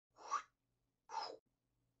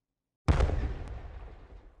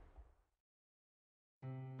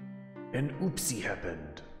An oopsie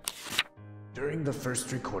happened. During the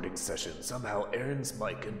first recording session, somehow Aaron's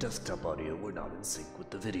mic and desktop audio were not in sync with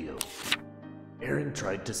the video. Aaron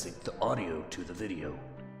tried to sync the audio to the video,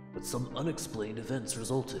 but some unexplained events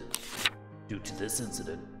resulted. Due to this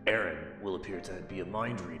incident, Aaron will appear to be a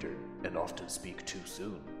mind reader and often speak too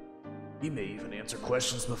soon. He may even answer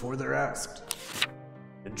questions before they're asked.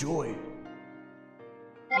 Enjoy!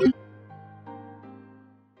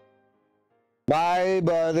 My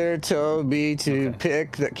brother told me to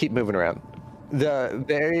pick the. Keep moving around. The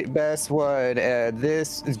very best one.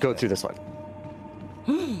 This is go through this one.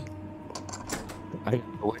 I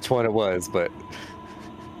don't know which one it was, but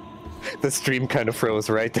the stream kind of froze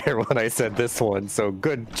right there when I said this one. So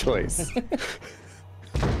good choice.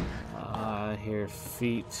 I hear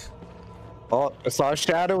feet. Oh, I saw a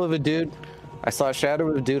shadow of a dude. I saw a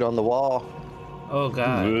shadow of a dude on the wall. Oh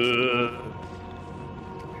god.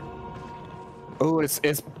 Oh, is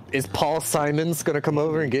Paul Simons gonna come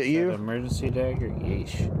over and get you? Emergency dagger?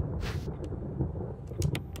 Yeesh.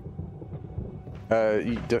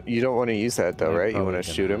 You don't want to use that though, right? You want to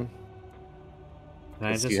shoot him? Can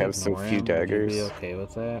I just you have so few daggers. Would you be okay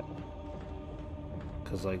with that?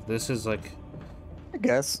 Cause like this is like. I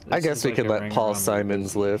guess we could let Paul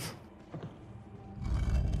Simons live.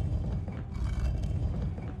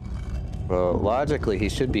 Well, logically, he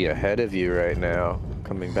should be ahead of you right now,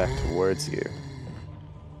 coming back towards you.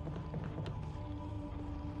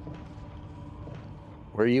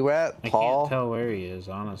 Where you at, Paul? I can't tell where he is,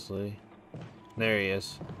 honestly. There he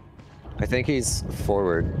is. I think he's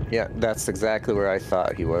forward. Yeah, that's exactly where I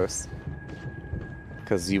thought he was.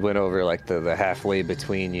 Because you went over like the halfway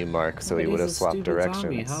between you mark, so he would have swapped directions.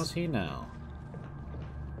 Zombie. How's he now?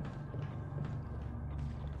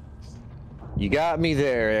 You got me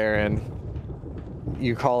there, Aaron.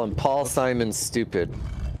 You call him Paul Simons stupid.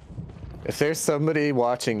 If there's somebody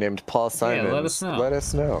watching named Paul Simons, yeah, let us know. Let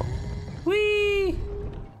us know. Whee!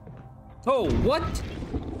 Oh, what?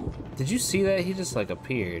 Did you see that? He just like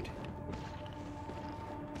appeared.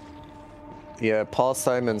 Yeah, Paul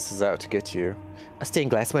Simons is out to get you. A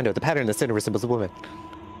stained glass window. The pattern in the center resembles a woman.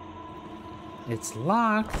 It's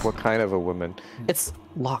locked. What kind of a woman? It's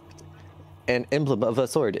locked. An emblem of a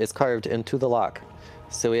sword is carved into the lock.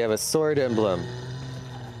 So we have a sword emblem.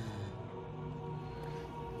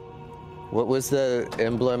 What was the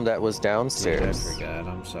emblem that was downstairs? I forgot.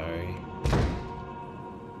 I'm sorry.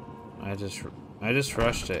 I just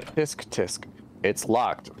rushed it. Tisk tisk. It's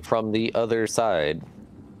locked from the other side.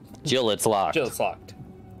 Jill, it's locked. Jill, it's locked.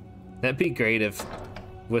 That'd be great if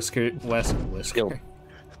Whisker. Whiskers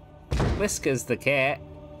the cat.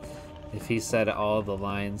 If he said all the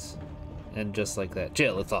lines and just like that.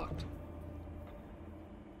 Jill, it's locked.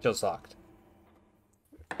 Jill's locked.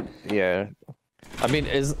 Yeah. I mean,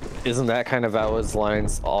 isn't that kind of how his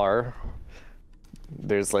lines are?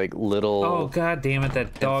 There's like little. Oh god damn it!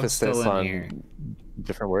 That dog's still in here.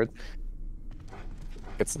 Different words.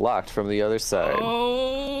 It's locked from the other side.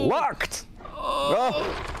 Oh. Locked.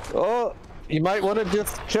 Oh. You might want to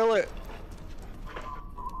just kill it.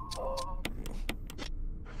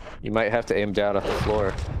 You might have to aim down at the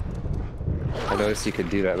floor. I noticed you could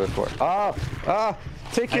do that before.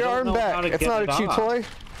 Take your arm back. It's not a chew toy.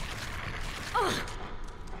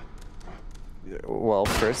 Well,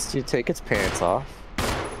 first you take its pants off.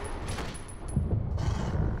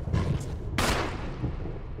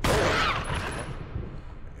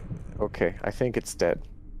 Okay, I think it's dead.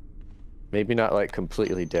 Maybe not like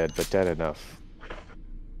completely dead, but dead enough.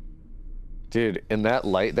 Dude, in that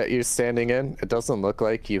light that you're standing in, it doesn't look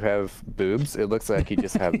like you have boobs. It looks like you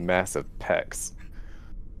just have massive pecs.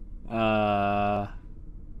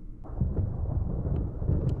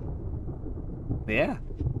 Yeah,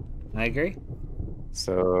 I agree.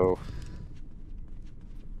 So,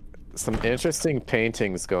 some interesting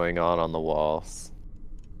paintings going on the walls.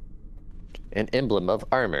 An emblem of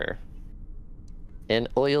armor. An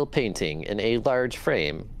oil painting in a large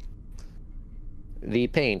frame. The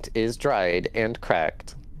paint is dried and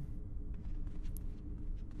cracked.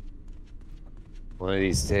 One of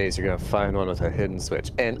these days you're gonna find one with a hidden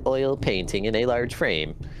switch. An oil painting in a large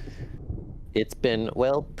frame. It's been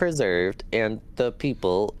well preserved and the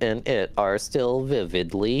people in it are still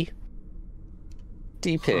vividly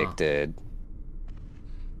depicted.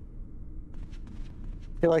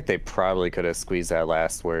 I feel like they probably could have squeezed that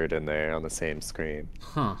last word in there on the same screen.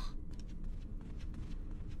 Huh.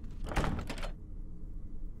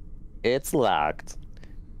 It's locked.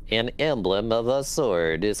 An emblem of a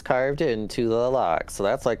sword is carved into the lock. So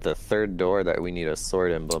that's like the third door that we need a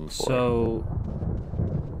sword emblem for. So...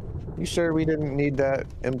 You sure we didn't need that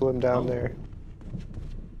emblem down there?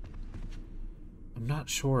 I'm not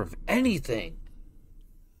sure of anything.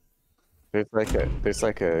 There's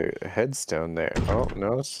like a headstone there. Oh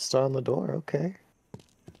no, it's just on the door. Okay.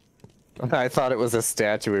 I thought it was a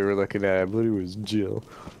statue we were looking at, but it was Jill.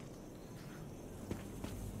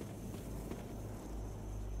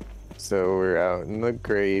 So we're out in the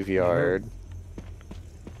graveyard.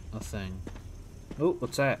 A thing. Oh,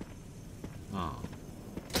 what's that? Oh.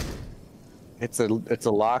 It's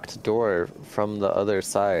a locked door from the other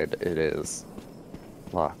side. It is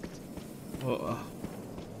locked. Oh,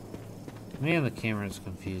 man, the camera's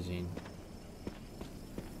confusing.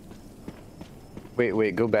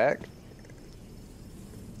 Wait, go back.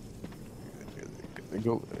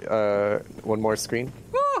 Go, one more screen.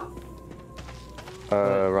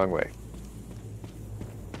 Wrong way.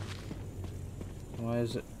 Why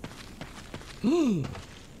is it?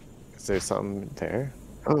 Is there something there?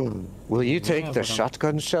 Will you take the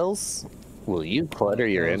shotgun shells? Will you clutter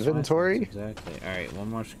your inventory? Exactly. Alright, one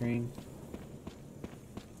more screen.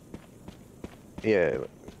 Yeah.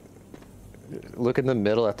 Look in the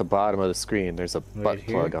middle at the bottom of the screen. There's a butt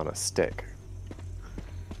plug on a stick.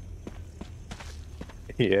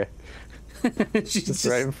 Yeah. She's just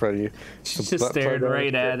right in front of you. She's just staring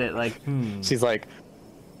right at it like, She's like,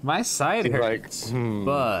 my side hurts,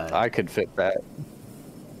 but I could fit that.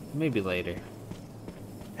 Maybe later.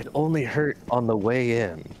 It only hurt on the way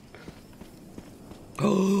in.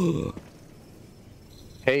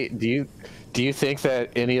 Hey, do you think that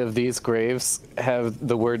any of these graves have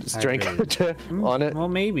the word strength on it? Well,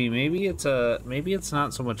 maybe it's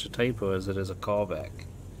not so much a typo as it is a callback.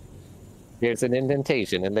 Here's an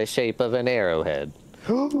indentation in the shape of an arrowhead.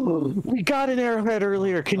 We got an arrowhead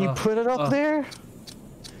earlier. Can you put it up there?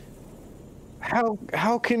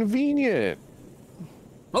 How convenient.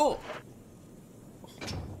 Oh,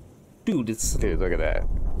 dude, dude, look at that.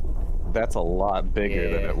 That's a lot bigger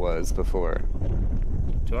than it was before.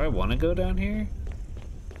 Do I want to go down here?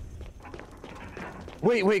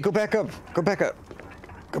 Wait, go back up. Go back up.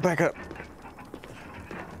 Go back up.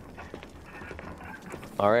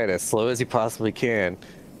 All right, as slow as you possibly can.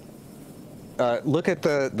 Look at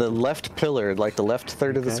the left pillar, like the left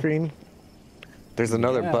third of the screen. There's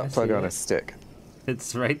another butt plug on a stick.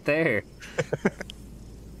 It's right there.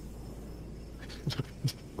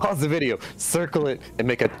 Pause the video, circle it, and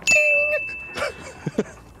make a ding!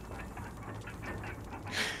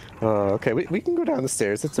 Okay, we can go down the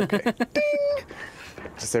stairs, it's okay. Ding!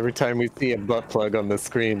 Just every time we see a butt plug on the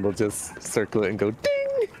screen, we'll just circle it and go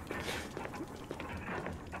ding!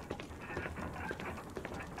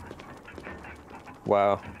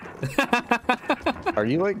 Wow. Are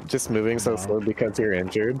you like just moving so slow because you're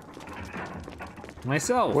injured?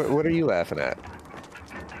 Myself. What are you laughing at?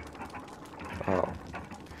 Oh.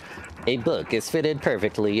 A book is fitted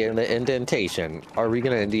perfectly in the indentation. Are we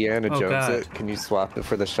gonna Indiana Jones it? Can you swap it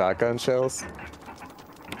for the shotgun shells?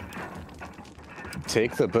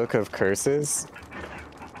 Take the Book of Curses?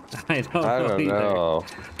 I don't know.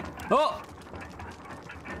 Oh!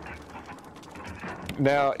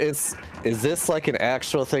 Now, is this like an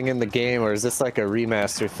actual thing in the game, or is this like a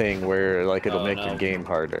remaster thing where like it'll make the game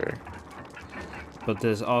harder? But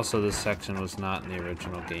there's also this section was not in the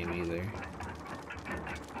original game either.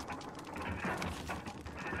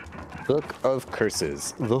 Book of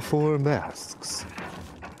Curses, the Four Masks.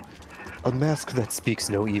 A mask that speaks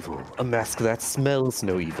no evil, a mask that smells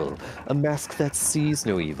no evil, a mask that sees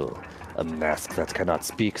no evil, a mask that cannot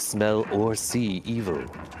speak, smell, or see evil.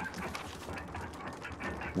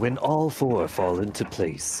 When all four fall into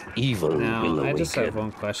place, evil will awaken. I just have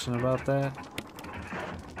one question about that.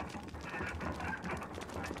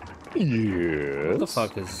 Yes. What the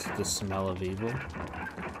fuck is the smell of evil?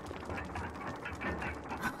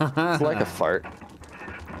 It's like a fart,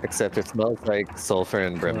 except it smells like sulfur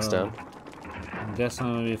and brimstone. I'm guessing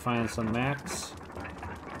I'm gonna be finding some Max.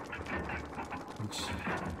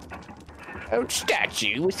 A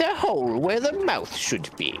statue with a hole where the mouth should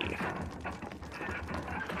be.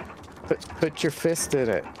 Put your fist in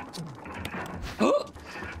it.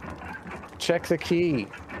 Check the key.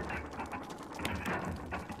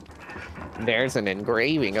 There's an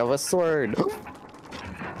engraving of a sword.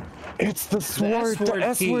 It's the sword, the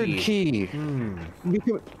S-word key.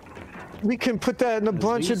 We can put that in a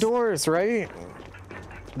bunch of doors, right?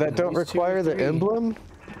 That don't require the emblem.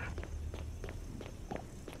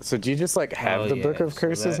 So do you just like have the Book of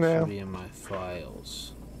Curses now? That should be in my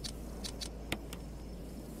files.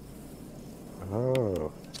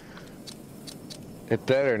 Oh. It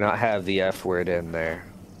better not have the F word in there.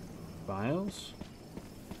 Files?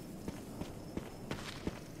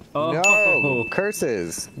 Oh. No!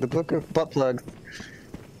 Curses! The Book of Butt Plug.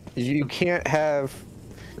 You can't have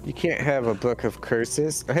You can't have a book of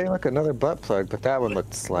curses. Hey, look, another butt plug, but that one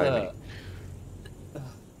looked slimy.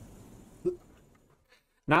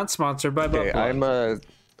 Not sponsored by butt Okay, plug.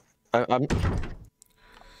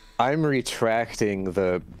 I'm retracting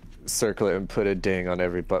the circle it and put a ding on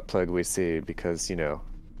every butt plug we see because, you know,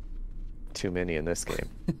 too many in this game.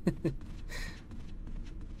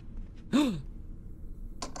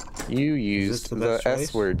 You used the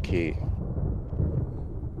S word key.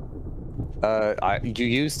 You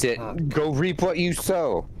used it. Go reap what you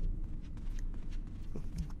sow.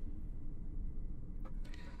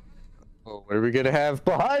 Oh, what are we gonna have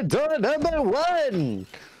behind door number 1?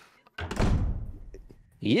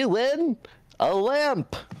 You win a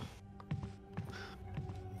lamp.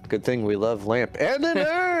 Good thing we love lamp and an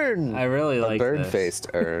urn. I really like this. A bird-faced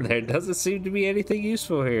urn. There doesn't seem to be anything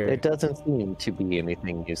useful here. There doesn't seem to be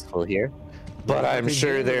anything useful here, but I'm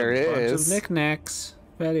sure there is. A bunch of knickknacks,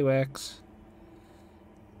 paddywhacks.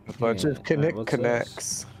 A bunch of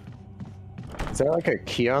connects. Is there like a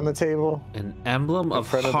key on the table? An emblem of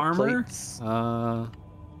Harmer?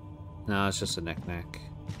 No, it's just a knickknack.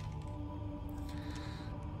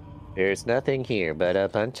 There's nothing here but a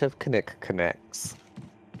bunch of connects.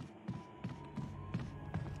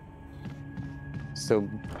 So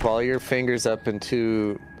ball your fingers up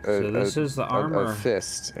into this is the armor. A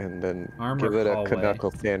fist, and then armor give it a hallway.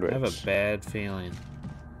 knuckle sandwich. I have a bad feeling.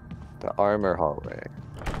 The armor hallway.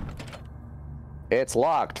 It's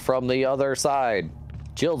locked from the other side.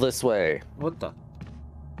 Jill, this way. What the?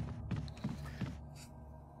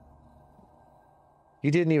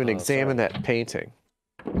 You didn't even examine that painting.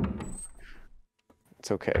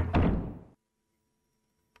 It's okay.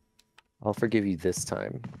 I'll forgive you this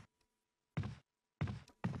time.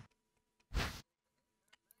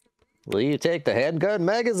 Will you take the handgun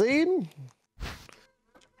magazine?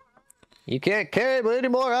 You can't carry any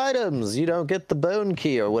more items. You don't get the bone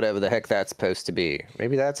key or whatever the heck that's supposed to be.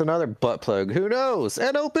 Maybe that's another butt plug. Who knows?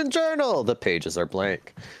 An open journal. The pages are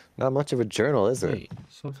blank. Not much of a journal, is it? Wait,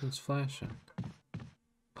 something's flashing.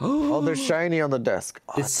 Oh, they're shiny on the desk.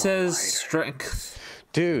 Oh, it says strength.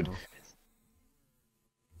 Dude,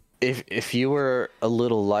 if you were a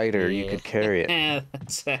little lighter, you could carry it.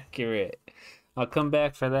 That's accurate. I'll come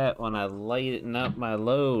back for that when I lighten up my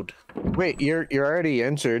load. Wait, you're already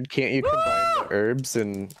injured. Can't you combine the herbs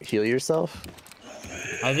and heal yourself?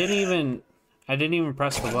 I didn't even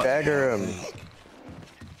press the button. Dagger him.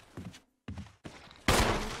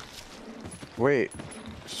 Wait,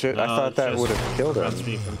 shit! No, I thought that would have killed him. Prevents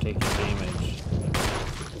me from taking damage.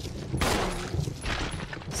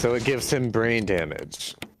 So it gives him brain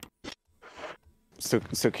damage.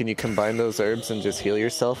 So can you combine those herbs and just heal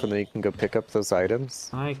yourself, and then you can go pick up those items?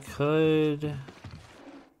 I could.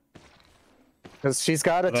 Because she's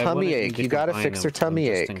got a tummy ache. You gotta fix her tummy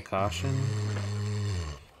ache. In caution.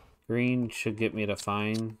 Green should get me to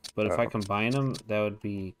fine, but if I combine them, that would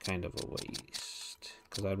be kind of a waste.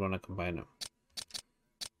 Because I'd want to combine them.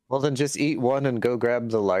 Well, then just eat one and go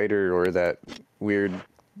grab the lighter or that weird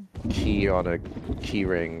key on a key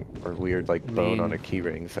ring, or weird like bone on a key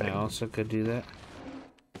ring thing. I also could do that.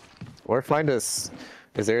 Or find us.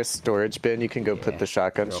 Is there a storage bin you can go put the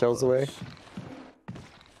shotgun shells away?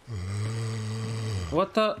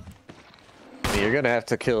 What the? You're gonna have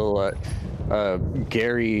to kill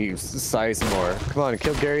Gary Sizemore. Come on,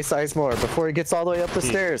 kill Gary Sizemore before he gets all the way up the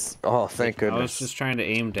stairs. Oh, thank goodness. I was just trying to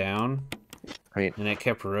aim down, and it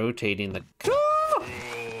kept rotating the.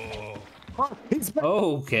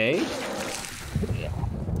 Okay.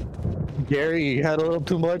 Gary, you had a little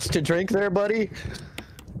too much to drink there, buddy.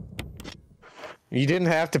 You didn't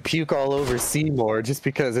have to puke all over Seymour just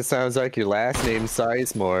because it sounds like your last name's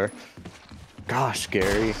Sizemore. Gosh,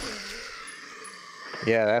 Gary.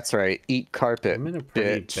 Yeah, that's right. Eat carpet. I'm in a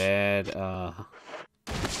pretty bad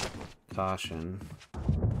caution.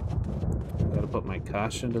 Gotta put my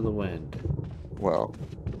caution to the wind. Well.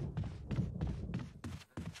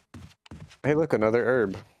 Hey, look, another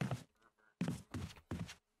herb.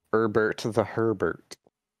 Herbert the Herbert.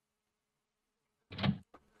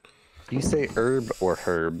 Do you say herb or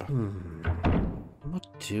herb? What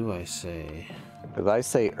do I say? Because I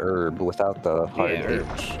say herb without the hard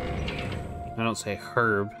H. I don't say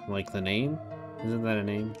herb like the name. Isn't that a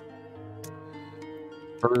name?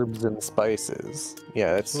 Herbs and spices.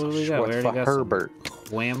 Yeah, that's what we got? What's Herbert.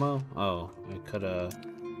 Whammo? Oh, I could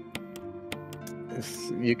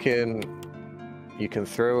You can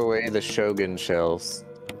throw away the Shogun shells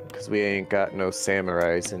because we ain't got no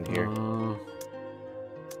samurais in here.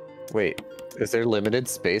 Wait, is there limited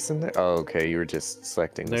space in there? Oh, okay, you were just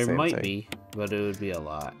selecting the same thing. There might be, but it would be a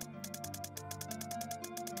lot.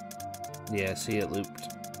 Yeah, see, it looped.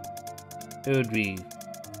 It would be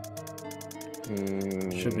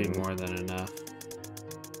Should be more than enough.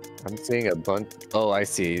 I'm seeing a bunch. Oh, I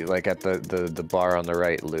see. Like at the bar on the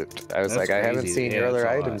right looped. I was That's like, I haven't crazy. seen your Yeah, other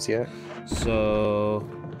it's a lot. items yet. So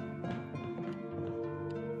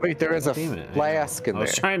Wait, there is a damn it, flask in I there.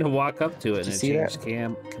 was trying to walk up to it Did you and see it that?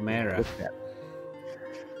 changed camera.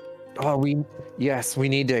 Oh, we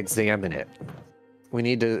need to examine it. We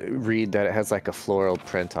need to read that it has like a floral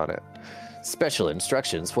print on it. Special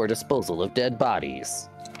instructions for disposal of dead bodies.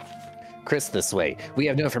 Chris, this way. We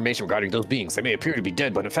have no information regarding those beings. They may appear to be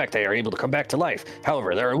dead, but in fact they are able to come back to life.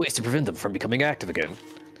 However, there are ways to prevent them from becoming active again.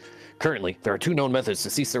 Currently, there are 2 known methods to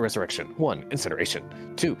cease their resurrection. 1, incineration.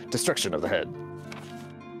 2, destruction of the head.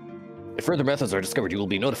 If further methods are discovered, you will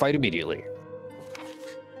be notified immediately.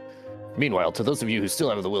 Meanwhile, to those of you who still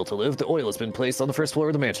have the will to live, the oil has been placed on the first floor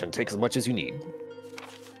of the mansion. Take as much as you need.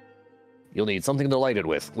 You'll need something to light it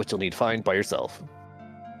with, which you'll need to find by yourself.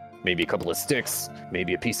 Maybe a couple of sticks,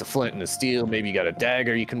 maybe a piece of flint and a steel, maybe you got a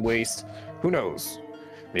dagger you can waste. Who knows?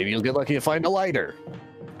 Maybe you'll get lucky to find a lighter.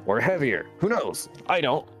 Or heavier. Who knows? I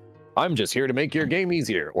don't. I'm just here to make your game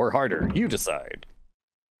easier or harder. You decide.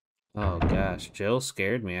 Oh gosh, Jill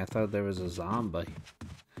scared me. I thought there was a zombie.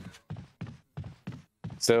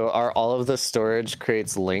 So are all of the storage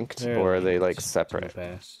crates linked, or are they like separate?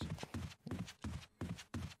 Fast.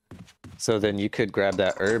 So then you could grab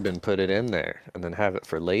that herb and put it in there, and then have it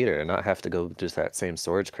for later, and not have to go to that same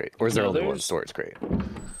storage crate. Or is there only one storage crate?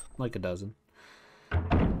 Like a dozen.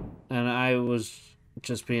 And I was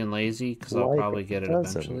just being lazy because I'll probably get it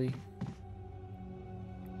eventually.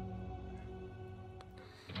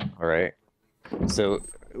 All right. So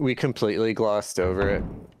we completely glossed over it,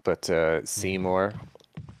 but Seymour.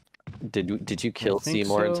 Did you kill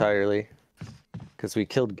Seymour entirely? Because we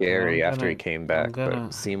killed Gary after he came back,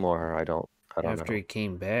 but Seymour, I don't know. After he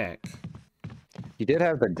came back. You did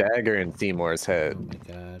have the dagger in Seymour's head. Oh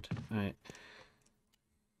my god. Alright.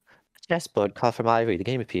 Chessboard call from Ivory. The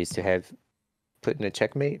game appears to have put in a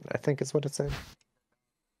checkmate, I think is what it said.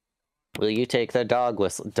 Will you take the dog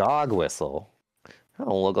whistle? Dog whistle? I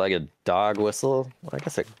don't look like a dog whistle. I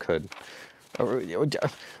guess it could.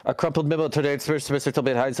 A crumpled memo today. It's first semester still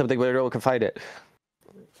behind something where no one can find it.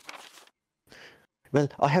 Well,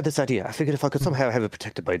 I had this idea. I figured if I could somehow have it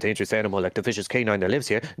protected by a dangerous animal like the vicious canine that lives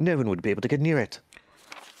here, no one would be able to get near it.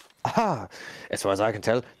 Aha! As far as I can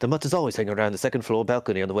tell, the mutt is always hanging around the second floor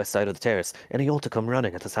balcony on the west side of the terrace, and he ought to come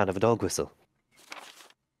running at the sound of a dog whistle.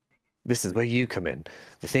 This is where you come in.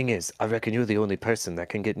 The thing is, I reckon you're the only person that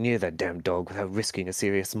can get near that damn dog without risking a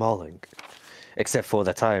serious mauling. Except for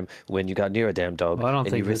the time when you got near a damn dog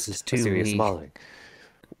and you risked a serious mauling.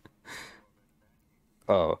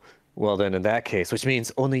 Oh, well then in that case, which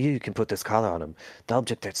means only you can put this collar on him. The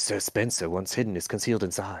object that Sir Spencer once hidden is concealed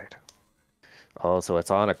inside. Oh, so it's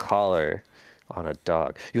on a collar on a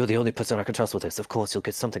dog. You're the only person I can trust with this. Of course, you'll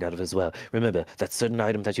get something out of it as well. Remember, that certain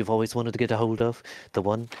item that you've always wanted to get a hold of?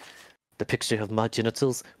 The picture of my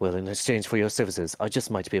genitals? Well, in exchange for your services, I just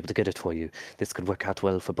might be able to get it for you. This could work out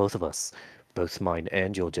well for both of us. Both mine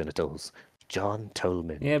and your genitals. John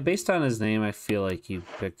Tolman. Yeah, based on his name, I feel like you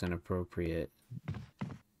picked an appropriate,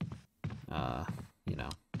 you know,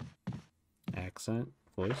 accent,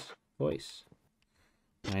 voice.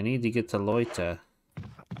 I need to get to Loita.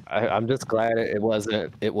 I'm just glad it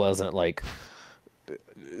wasn't like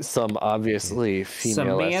some obviously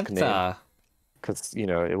female-esque name. Because, you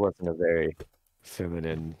know, it wasn't a very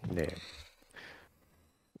feminine name.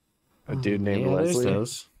 A dude named Leslie. There's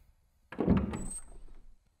those.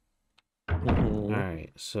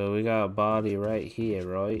 Alright, so we got a body right here,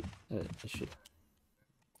 right?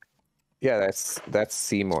 Yeah, that's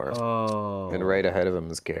Seymour. Oh. And right ahead of him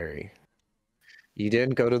is Gary. You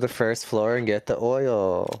didn't go to the first floor and get the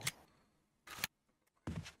oil.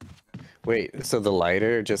 Wait, so the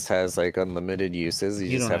lighter just has like unlimited uses?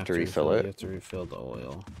 You just have to refill it? You have to refill the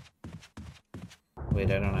oil.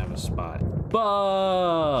 Wait, I don't have a spot.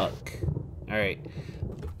 Fuck! Alright,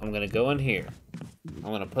 I'm gonna go in here.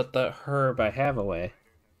 I'm gonna put the herb I have away.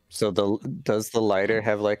 So does the lighter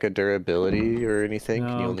have like a durability or anything? No,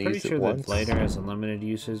 Can you only use it once? The lighter has unlimited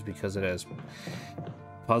uses because it has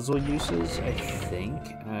puzzle uses, I think.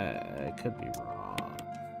 I could be wrong.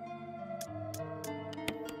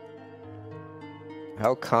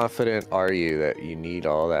 How confident are you that you need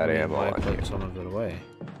all that ammo Why on put you? some of it away?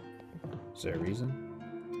 Is there a reason?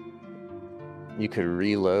 You could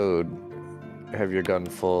reload, have your gun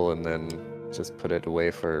full, and then just put it away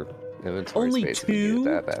for inventory Only space if you need it two?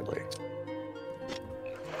 that badly.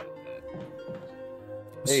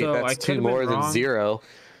 Hey, So that's two more than zero,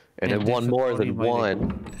 and then one more than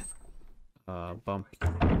one. Bump.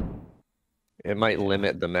 It might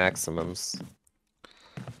limit the maximums.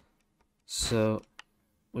 So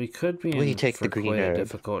we could be We in take for the green quite a herb.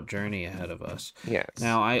 difficult journey ahead of us. Yes.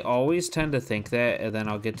 Now, I always tend to think that, and then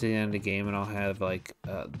I'll get to the end of the game and I'll have, like,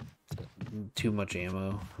 too much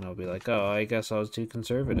ammo. And I'll be like, oh, I guess I was too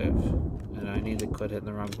conservative. And I need to quit hitting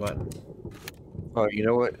the wrong button. Oh, you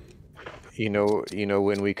know what? You know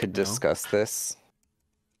when we could No? discuss this?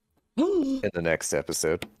 In the next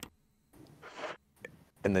episode.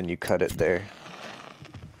 And then you cut it there.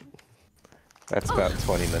 That's about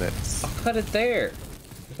 20 minutes. I'll cut it there.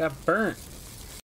 It got burnt.